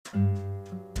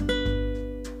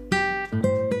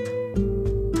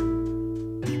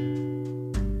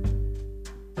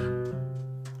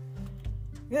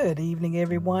Good evening,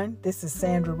 everyone. This is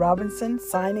Sandra Robinson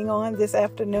signing on this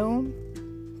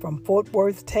afternoon from Fort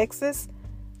Worth, Texas.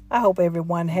 I hope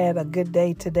everyone had a good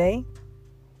day today.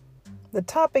 The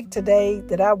topic today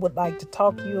that I would like to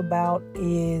talk to you about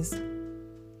is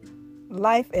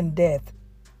life and death.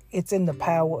 It's in the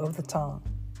power of the tongue.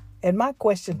 And my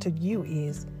question to you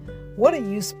is, what are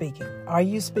you speaking? Are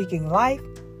you speaking life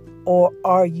or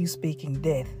are you speaking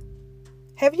death?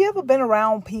 Have you ever been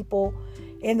around people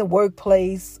in the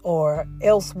workplace or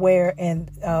elsewhere and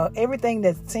everything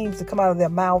that seems to come out of their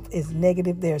mouth is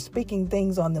negative? They're speaking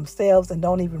things on themselves and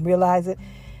don't even realize it.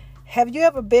 Have you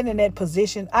ever been in that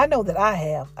position? I know that I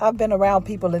have. I've been around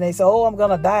people and they say, I'm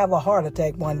going to die of a heart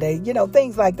attack one day.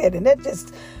 Things like that. And that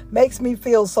just makes me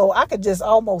feel so, I could just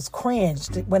almost cringe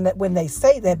when they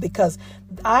say that, because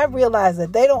I realize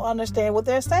that they don't understand what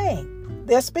they're saying.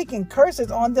 They're speaking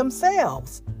curses on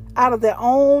themselves out of their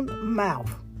own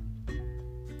mouth.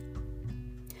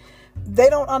 They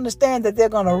don't understand that they're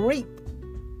going to reap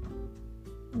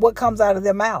what comes out of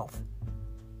their mouth.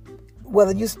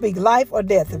 Whether you speak life or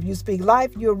death. If you speak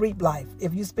life, you'll reap life.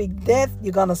 If you speak death,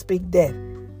 you're going to speak death.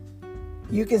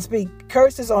 You can speak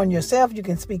curses on yourself. You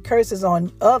can speak curses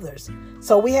on others.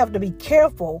 So we have to be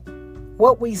careful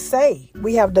what we say.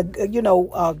 We have to,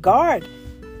 guard.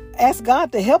 Ask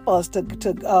God to help us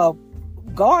to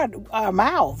guard our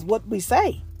mouths, what we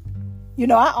say.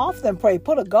 I often pray,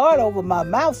 put a guard over my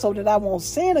mouth so that I won't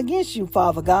sin against you,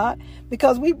 Father God,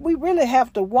 because we really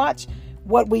have to watch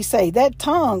what we say. That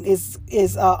tongue is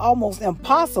almost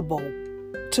impossible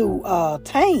to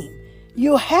tame.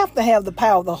 You have to have the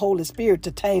power of the Holy Spirit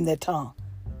to tame that tongue.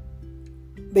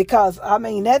 Because,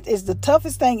 that is the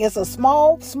toughest thing. It's a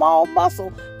small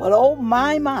muscle, but oh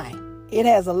my, it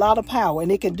has a lot of power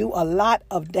and it can do a lot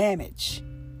of damage.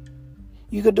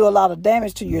 You can do a lot of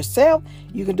damage to yourself.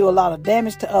 You can do a lot of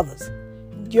damage to others.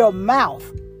 Your mouth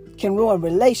can ruin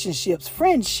relationships,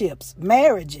 friendships,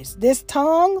 marriages. This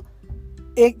tongue,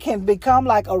 it can become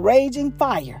like a raging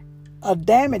fire, a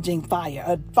damaging fire,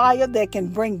 a fire that can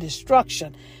bring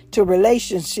destruction to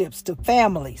relationships, to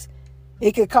families.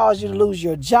 It could cause you to lose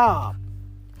your job.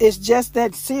 It's just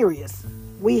that serious.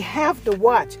 We have to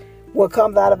watch what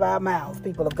comes out of our mouths,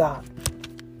 people of God.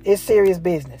 It's serious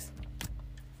business.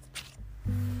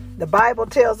 The Bible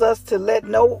tells us to let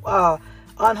no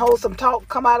unwholesome talk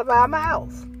come out of our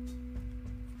mouths.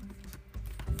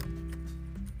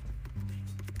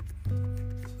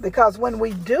 Because when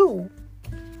we do,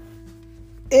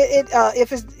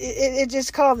 it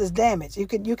just causes damage. You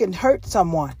can hurt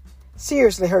someone,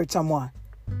 seriously hurt someone,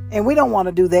 and we don't want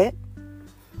to do that.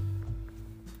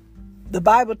 The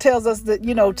Bible tells us that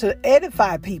to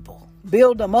edify people.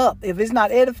 Build them up. If it's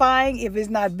not edifying, if it's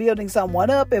not building someone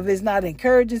up, if it's not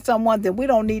encouraging someone, then we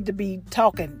don't need to be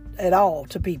talking at all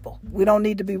to people. We don't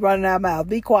need to be running our mouth.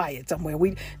 Be quiet somewhere.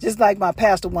 We just like my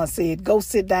pastor once said, go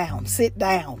sit down. Sit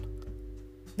down.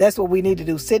 That's what we need to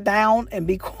do. Sit down and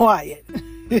be quiet.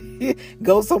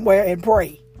 Go somewhere and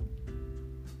pray.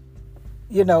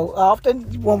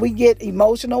 Often when we get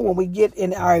emotional, when we get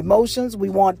in our emotions, we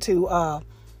want to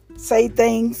say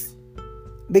things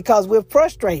because we're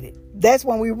frustrated. That's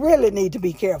when we really need to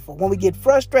be careful. When we get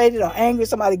frustrated or angry,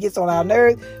 somebody gets on our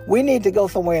nerves, we need to go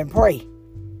somewhere and pray.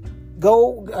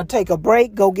 Go take a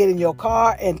break, go get in your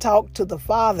car and talk to the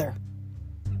Father.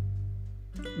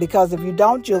 Because if you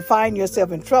don't, you'll find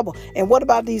yourself in trouble. And what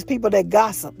about these people that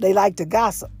gossip? They like to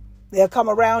gossip. They'll come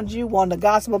around you wanting to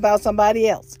gossip about somebody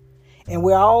else. And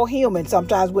we're all human.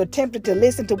 Sometimes we're tempted to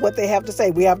listen to what they have to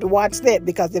say. We have to watch that,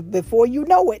 because if before you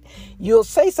know it, you'll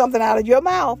say something out of your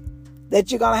mouth that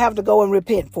you're going to have to go and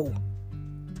repent for.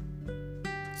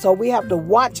 So we have to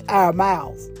watch our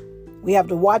mouths. We have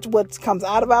to watch what comes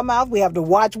out of our mouth. We have to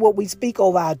watch what we speak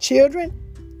over our children.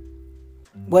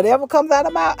 Whatever comes out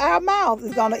of our mouth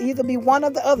is going to either be one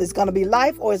or the other. It's going to be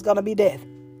life or it's going to be death.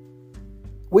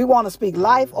 We want to speak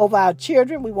life over our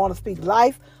children. We want to speak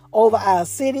life over our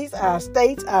cities, our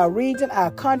states, our region,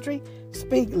 our country.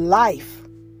 Speak life.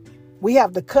 We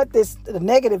have to cut the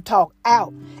negative talk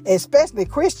out, especially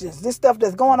Christians. This stuff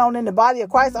that's going on in the body of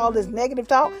Christ, all this negative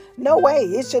talk, no way.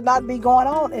 It should not be going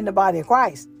on in the body of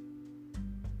Christ.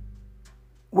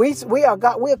 We are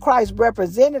Christ's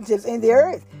representatives in the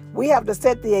earth. We have to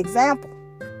set the example.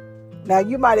 Now,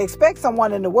 you might expect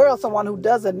someone in the world, someone who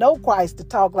doesn't know Christ, to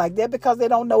talk like that because they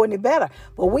don't know any better.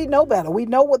 But we know better. We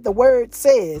know what the word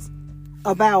says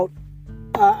about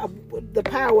the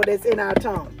power that's in our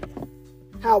tongue.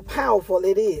 How powerful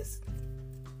it is.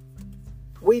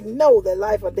 We know that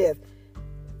life or death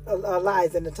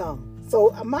lies in the tongue.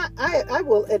 So I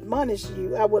will admonish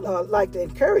you. I would like to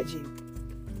encourage you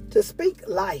to speak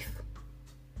life.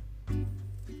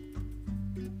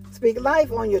 Speak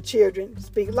life on your children.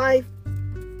 Speak life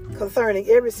concerning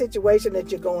every situation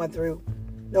that you're going through.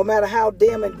 No matter how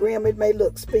dim and grim it may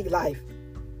look, speak life.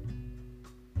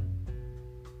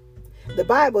 The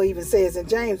Bible even says in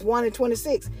James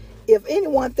 1:26, if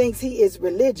anyone thinks he is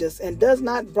religious and does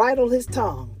not bridle his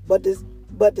tongue, but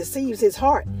deceives his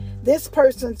heart, this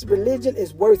person's religion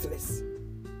is worthless.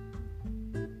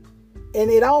 And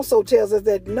it also tells us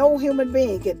that no human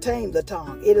being can tame the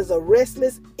tongue. It is a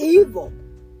restless evil,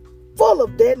 full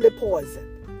of deadly poison.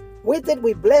 With it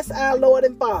we bless our Lord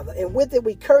and Father, and with it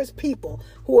we curse people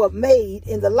who are made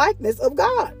in the likeness of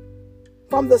God.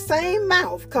 From the same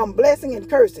mouth come blessing and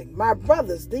cursing. My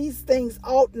brothers, these things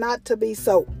ought not to be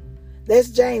so. That's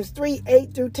James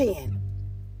 3:8-10.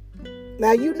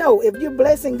 Now, you know, if you're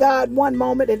blessing God one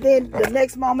moment and then the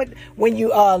next moment when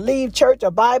you leave church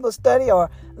or Bible study or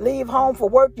leave home for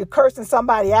work, you're cursing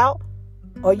somebody out,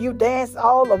 or you dance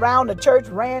all around the church,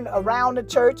 ran around the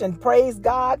church and praised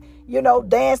God,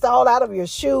 danced all out of your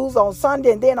shoes on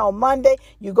Sunday, and then on Monday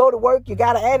you go to work, you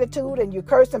got an attitude and you're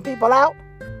cursing people out,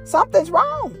 something's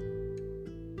wrong.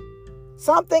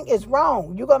 Something is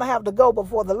wrong. You're going to have to go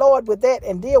before the Lord with that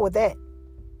and deal with that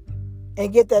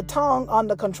and get that tongue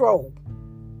under control,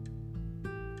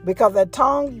 because that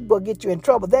tongue will get you in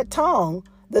trouble. The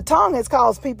tongue has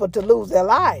caused people to lose their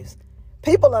lives.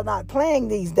 People are not playing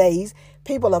these days.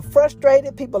 People are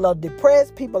frustrated. People are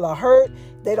depressed. People are hurt.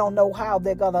 They don't know how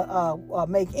they're going to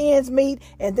make ends meet.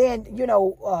 And then,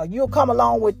 you'll come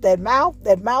along with that mouth.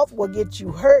 That mouth will get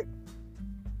you hurt.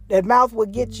 That mouth will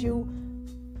get you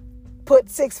put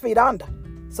 6 feet under.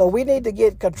 So we need to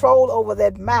get control over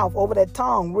that mouth, over that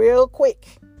tongue real quick.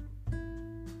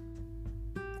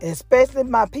 Especially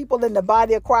my people in the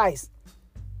body of Christ.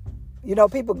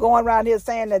 People going around here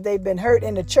saying that they've been hurt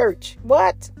in the church.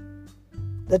 What?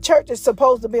 The church is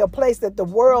supposed to be a place that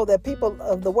people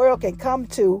of the world can come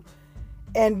to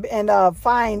and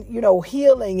find,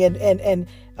 healing and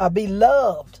be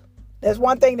loved. That's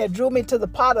one thing that drew me to the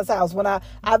Potter's House when I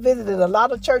visited a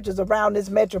lot of churches around this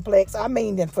metroplex. I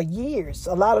mean, and for years,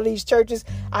 a lot of these churches,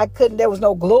 there was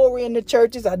no glory in the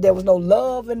churches. There was no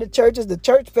love in the churches. The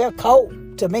church felt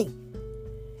cold to me.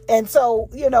 And so,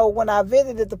 when I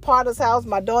visited the Potter's House,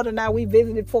 my daughter and I, we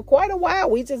visited for quite a while.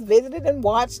 We just visited and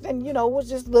watched and, was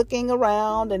just looking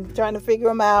around and trying to figure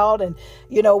them out. And,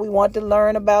 we wanted to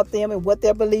learn about them and what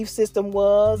their belief system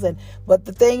was. But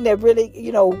the thing that really,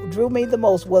 drew me the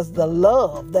most was the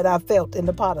love that I felt in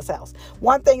the Potter's House.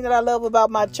 One thing that I love about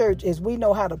my church is we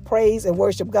know how to praise and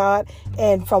worship God.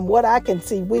 And from what I can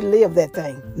see, we live that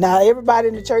thing. Now, everybody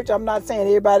in the church, I'm not saying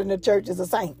everybody in the church is a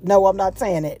saint. No, I'm not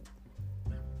saying it.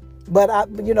 But, a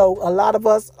lot of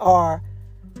us are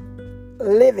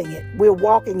living it. We're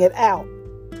walking it out.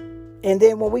 And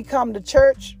then when we come to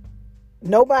church,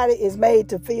 nobody is made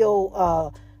to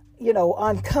feel,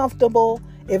 uncomfortable.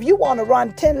 If you want to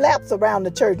run 10 laps around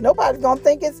the church, nobody's going to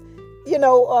think it's,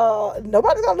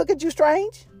 nobody's going to look at you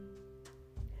strange.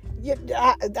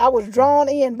 I was drawn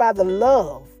in by the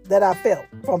love that I felt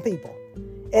from people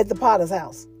at the Potter's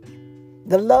House.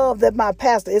 The love that my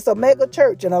pastor, it's a mega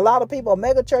church, and a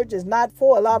mega church is not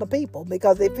for a lot of people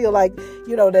because they feel like,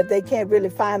 that they can't really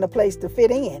find a place to fit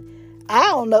in.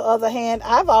 On the other hand,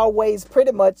 I've always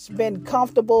pretty much been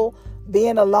comfortable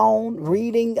being alone,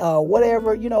 reading,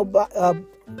 whatever,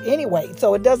 anyway,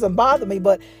 so it doesn't bother me.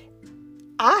 But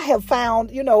I have found,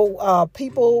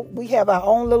 people, we have our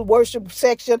own little worship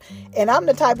section, and I'm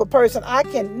the type of person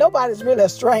nobody's really a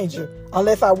stranger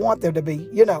unless I want them to be,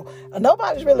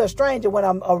 Nobody's really a stranger when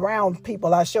I'm around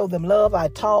people. I show them love, I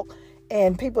talk,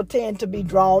 and people tend to be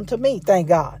drawn to me, thank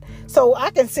God. So I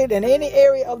can sit in any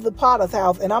area of the Potter's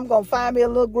House, and I'm going to find me a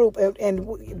little group, and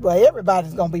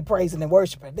everybody's going to be praising and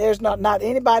worshiping. There's not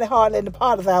anybody hardly in the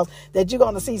Potter's House that you're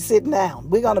going to see sitting down.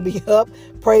 We're going to be up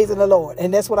praising the Lord,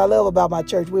 and that's what I love about my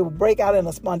church. We will break out in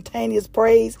a spontaneous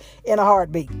praise in a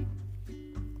heartbeat.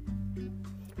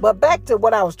 But back to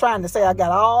what I was trying to say, I got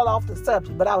all off the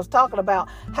subject, but I was talking about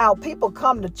how people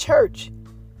come to church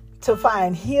to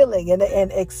find healing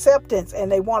and acceptance,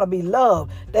 and they want to be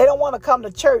loved. They don't want to come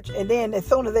to church, and then as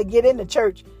soon as they get into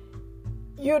church,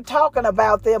 you're talking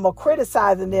about them or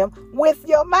criticizing them with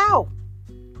your mouth.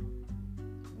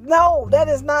 No, that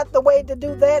is not the way to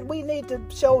do that. We need to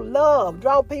show love,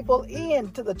 draw people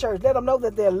into the church, let them know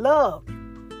that they're loved.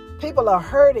 People are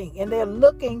hurting, and they're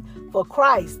looking for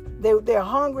Christ. They're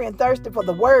hungry and thirsty for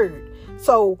the word.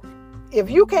 So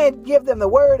if you can't give them the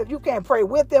word, if you can't pray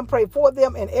with them, pray for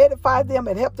them, and edify them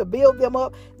and help to build them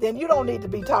up, then you don't need to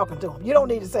be talking to them. You don't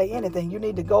need to say anything. You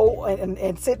need to go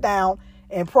and sit down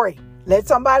and pray. Let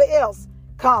somebody else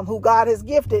come who God has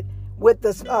gifted with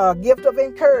the gift of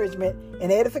encouragement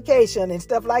and edification and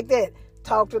stuff like that,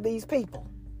 talk to these people.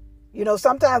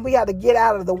 Sometimes we have to get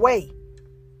out of the way.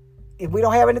 If we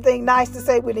don't have anything nice to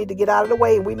say, we need to get out of the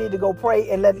way, and we need to go pray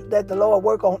and let the Lord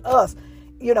work on us,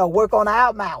 work on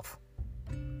our mouth.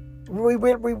 We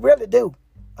really do.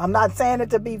 I'm not saying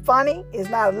it to be funny. It's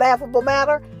not a laughable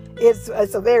matter. It's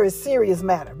a very serious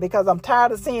matter, because I'm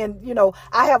tired of seeing,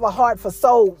 I have a heart for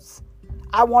souls.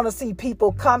 I want to see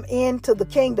people come into the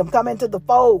kingdom, come into the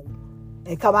fold,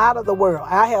 and come out of the world.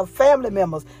 I have family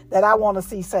members that I want to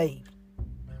see saved.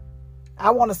 I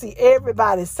want to see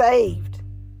everybody saved.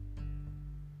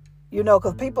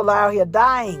 Because people are out here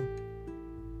dying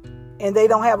and they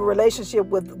don't have a relationship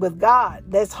with God.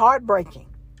 That's heartbreaking.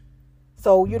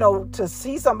 So, to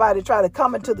see somebody try to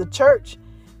come into the church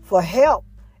for help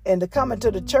and to come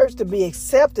into the church to be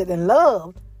accepted and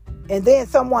loved, and then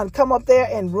someone come up there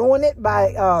and ruin it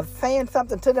by saying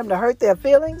something to them to hurt their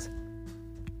feelings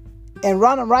and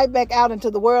run them right back out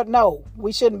into the world. No,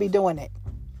 we shouldn't be doing it.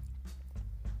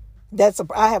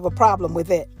 I have a problem with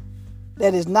it.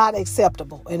 That is not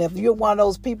acceptable. And if you're one of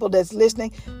those people that's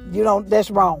listening, that's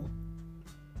wrong.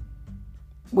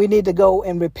 We need to go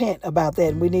and repent about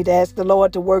that. And we need to ask the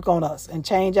Lord to work on us and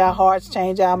change our hearts,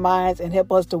 change our minds, and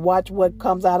help us to watch what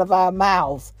comes out of our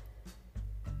mouths.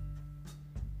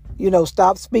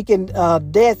 Stop speaking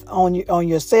death on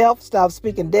yourself. Stop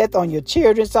speaking death on your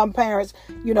children. Some parents,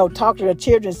 talk to their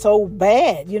children so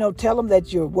bad. Tell them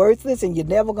that you're worthless and you're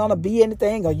never going to be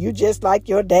anything, or you just like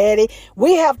your daddy.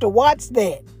 We have to watch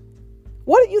that.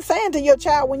 What are you saying to your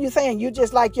child when you're saying you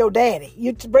just like your daddy?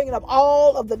 You're bringing up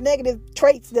all of the negative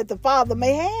traits that the father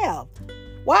may have.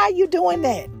 Why are you doing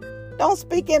that? Don't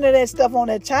speak into that stuff on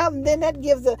that child, and then that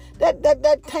gives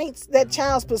that taints that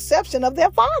child's perception of their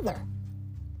father.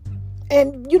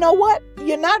 And you know what?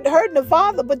 You're not hurting the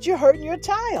father, but you're hurting your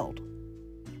child.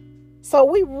 So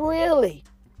we really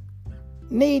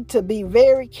need to be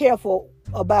very careful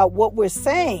about what we're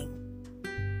saying.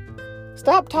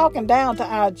 Stop talking down to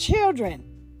our children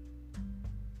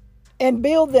and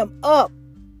build them up.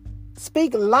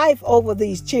 Speak life over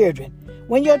these children.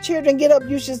 When your children get up,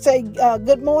 you should say,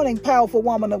 good morning, powerful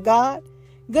woman of God.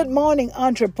 Good morning,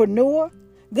 entrepreneur.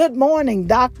 Good morning,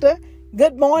 doctor.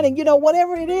 Good morning,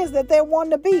 whatever it is that they're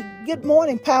wanting to be. Good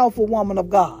morning, powerful woman of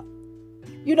God.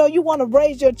 You want to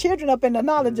raise your children up in the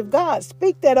knowledge of God.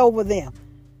 Speak that over them.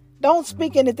 Don't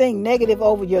speak anything negative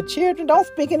over your children. Don't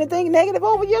speak anything negative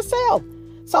over yourself.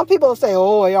 Some people say,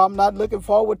 oh, I'm not looking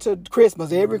forward to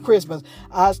Christmas. Every Christmas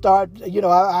I start,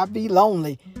 I be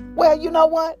lonely. Well, you know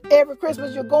what? Every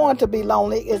Christmas you're going to be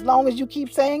lonely as long as you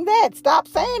keep saying that. Stop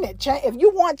saying it. If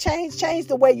you want change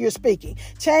the way you're speaking.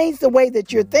 Change the way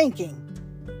that you're thinking.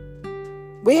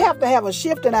 We have to have a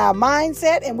shift in our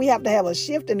mindset, and we have to have a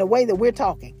shift in the way that we're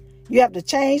talking. You have to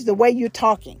change the way you're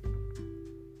talking.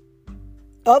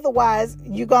 Otherwise,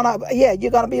 you're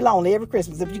gonna be lonely every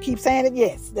Christmas. If you keep saying it,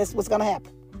 yes, that's what's gonna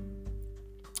happen.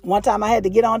 One time I had to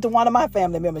get on to one of my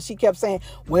family members. She kept saying,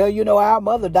 well, our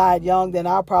mother died young, then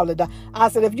I'll probably die. I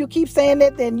said, if you keep saying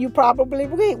that, then you probably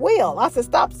will. I said,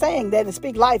 stop saying that and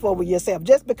speak life over yourself.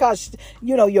 Just because,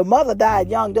 your mother died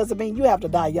young doesn't mean you have to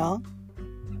die young.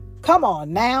 Come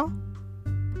on now.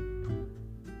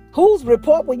 Whose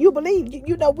report will you believe?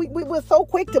 We're so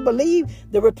quick to believe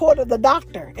the report of the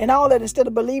doctor and all that instead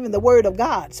of believing the word of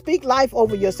God. Speak life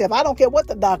over yourself. I don't care what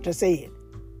the doctor said.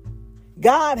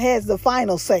 God has the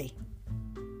final say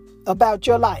about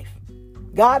your life.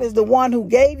 God is the one who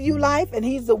gave you life, and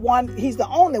he's the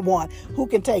only one who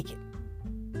can take it.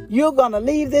 You're going to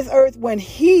leave this earth when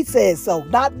he says so,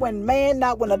 not when man,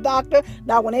 not when a doctor,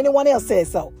 not when anyone else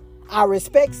says so. I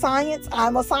respect science.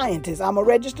 I'm a scientist. I'm a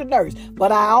registered nurse.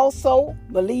 But I also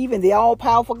believe in the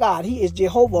all-powerful God. He is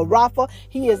Jehovah Rapha.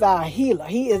 He is our healer.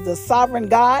 He is the sovereign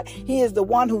God. He is the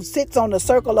one who sits on the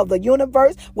circle of the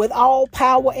universe with all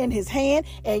power in his hand.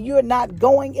 And you're not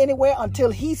going anywhere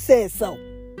until he says so.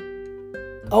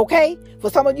 Okay? For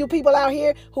some of you people out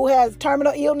here who has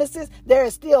terminal illnesses, there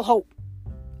is still hope.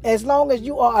 As long as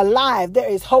you are alive, there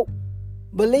is hope.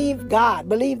 Believe God.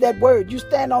 Believe that word.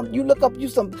 You look up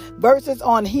some verses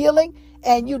on healing,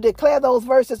 and you declare those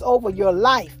verses over your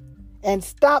life. And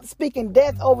stop speaking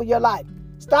death over your life.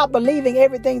 Stop believing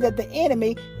everything that the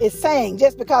enemy is saying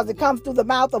just because it comes through the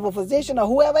mouth of a physician or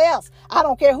whoever else. I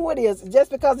don't care who it is. Just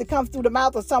because it comes through the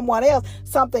mouth of someone else,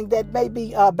 something that may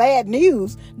be bad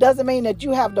news, doesn't mean that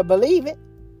you have to believe it.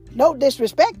 No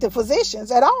disrespect to physicians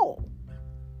at all.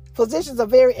 Physicians are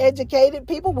very educated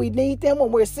people. We need them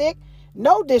when we're sick.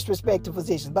 No disrespect to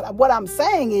physicians. But what I'm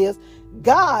saying is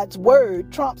God's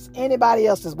word trumps anybody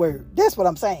else's word. That's what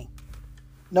I'm saying.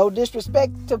 No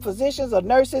disrespect to physicians or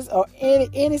nurses or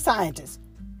any scientists.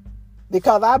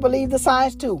 because I believe the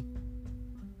science too.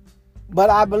 But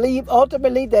I believe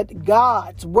ultimately that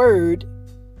God's word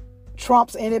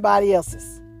trumps anybody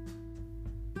else's.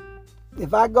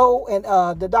 If I go and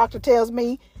the doctor tells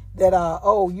me that,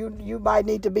 you might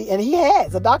need to be, and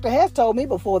the doctor has told me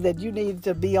before that you need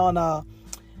to be on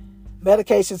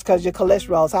medications because your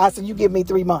cholesterol is high. So you give me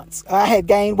 3 months. I had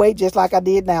gained weight just like I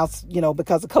did now,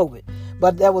 because of COVID.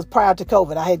 But that was prior to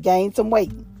COVID. I had gained some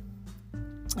weight.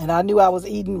 And I knew I was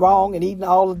eating wrong and eating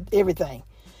everything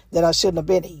that I shouldn't have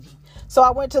been eating. So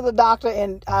I went to the doctor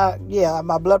and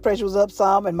my blood pressure was up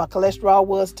some and my cholesterol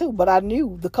was too. But I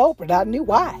knew the culprit. I knew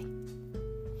why.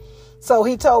 So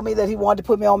he told me that he wanted to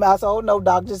put me on. I said, oh, no,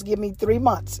 doc, just give me 3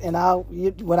 months. And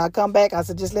when I come back, I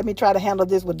said, just let me try to handle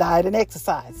this with diet and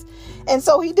exercise. And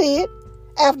so he did.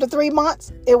 After 3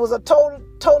 months, it was a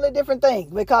totally different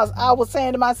thing because I was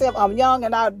saying to myself, I'm young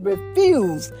and I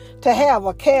refuse to have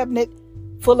a cabinet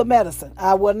full of medicine.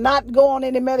 I will not go on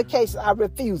any medication. I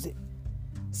refuse it.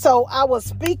 So I was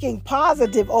speaking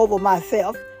positive over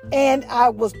myself and I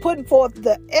was putting forth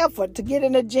the effort to get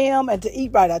in the gym and to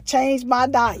eat right. I changed my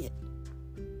diet.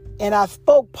 And I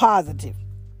spoke positive.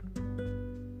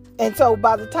 And so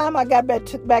by the time I got back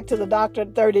to the doctor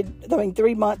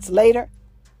 3 months later,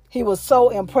 he was so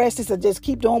impressed. He said, just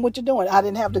keep doing what you're doing. I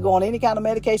didn't have to go on any kind of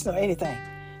medication or anything.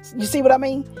 You see what I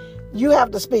mean? You have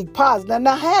to speak positive.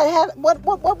 Now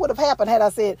what would have happened had I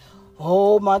said,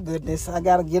 oh my goodness, I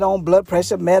got to get on blood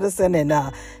pressure medicine and my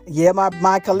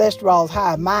cholesterol is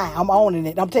high. I'm owning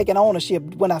it. I'm taking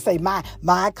ownership when I say my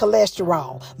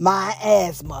cholesterol, my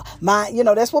asthma,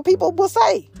 that's what people will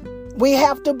say. We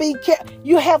have to be careful.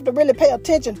 You have to really pay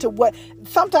attention to what,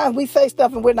 sometimes we say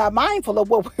stuff and we're not mindful of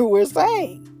what we were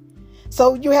saying.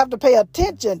 So you have to pay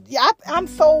attention. I'm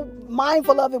so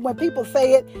mindful of it when people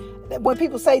say it. When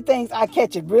people say things, I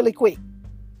catch it really quick.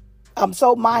 I'm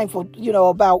so mindful,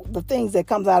 about the things that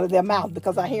comes out of their mouth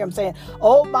because I hear them saying,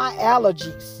 oh, my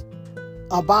allergies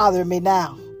are bothering me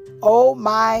now. Oh,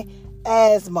 my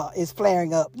asthma is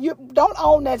flaring up. You don't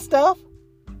own that stuff.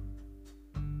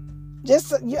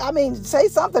 Say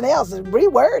something else.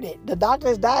 Reword it. The doctor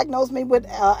has diagnosed me with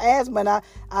asthma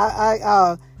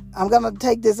and I'm going to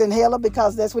take this inhaler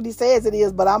because that's what he says it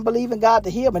is, but I'm believing God to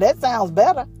heal me. That sounds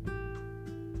better.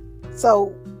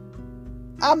 So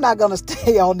I'm not going to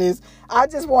stay on this. I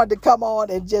just wanted to come on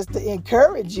and just to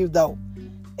encourage you, though,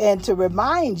 and to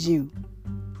remind you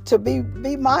to be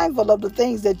mindful of the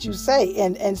things that you say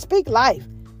and speak life.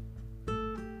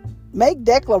 Make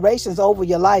declarations over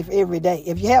your life every day.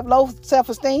 If you have low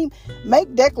self-esteem,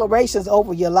 make declarations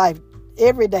over your life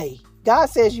every day. God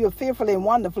says you're fearfully and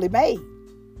wonderfully made.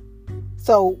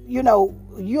 So, you're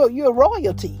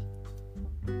royalty.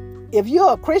 If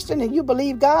you're a Christian and you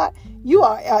believe God, you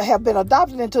have been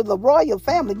adopted into the royal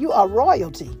family. You are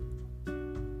royalty.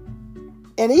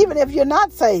 And even if you're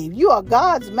not saved, you are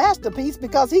God's masterpiece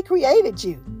because he created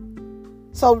you.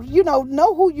 So,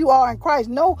 know who you are in Christ.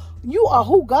 Know you are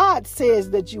who God says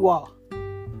that you are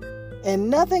and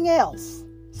nothing else.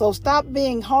 So stop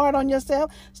being hard on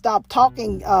yourself. Stop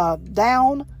talking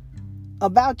down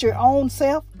about your own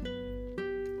self.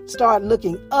 Start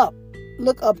looking up.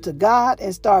 Look up to God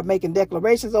and start making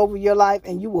declarations over your life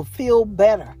and you will feel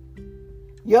better.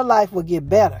 Your life will get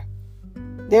better.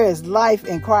 There is life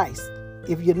in Christ.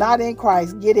 If you're not in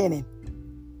Christ, get in it.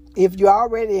 If you're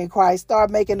already in Christ, start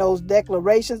making those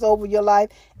declarations over your life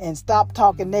and stop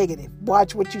talking negative.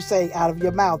 Watch what you say out of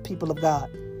your mouth, people of God.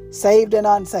 Saved and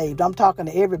unsaved. I'm talking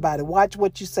to everybody. Watch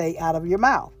what you say out of your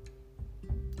mouth.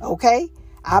 Okay?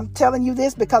 I'm telling you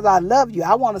this because I love you.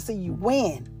 I want to see you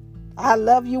win. I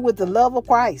love you with the love of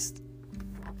Christ.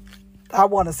 I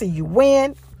want to see you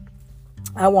win.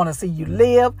 I want to see you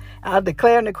live. I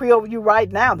declare and decree over you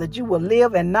right now that you will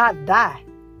live and not die.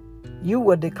 You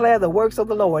will declare the works of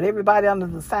the Lord. Everybody under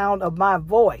the sound of my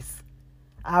voice,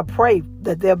 I pray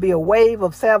that there'll be a wave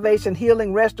of salvation,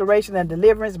 healing, restoration, and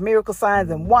deliverance, miracle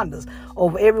signs, and wonders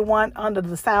over everyone under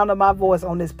the sound of my voice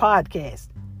on this podcast.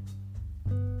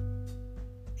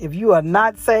 If you are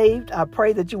not saved, I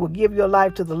pray that you will give your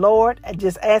life to the Lord and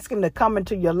just ask him to come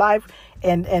into your life.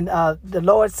 And the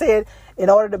Lord said, in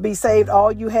order to be saved,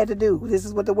 all you had to do, this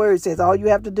is what the word says, all you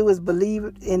have to do is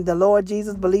believe in the Lord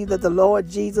Jesus, believe that the Lord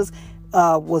Jesus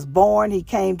was born.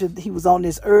 He was on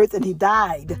this earth and he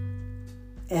died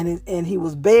and he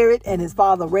was buried and his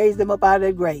Father raised him up out of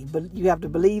the grave. But you have to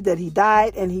believe that he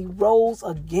died and he rose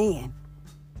again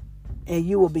and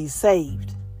you will be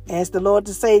saved. Ask the Lord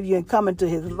to save you and come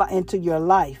into your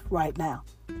life right now.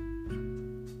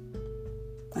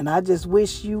 And I just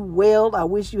wish you well. I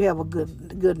wish you have a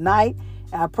good night.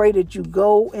 I pray that you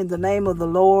go in the name of the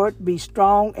Lord. Be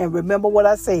strong and remember what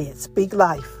I said. Speak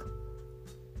life.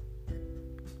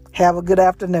 Have a good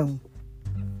afternoon.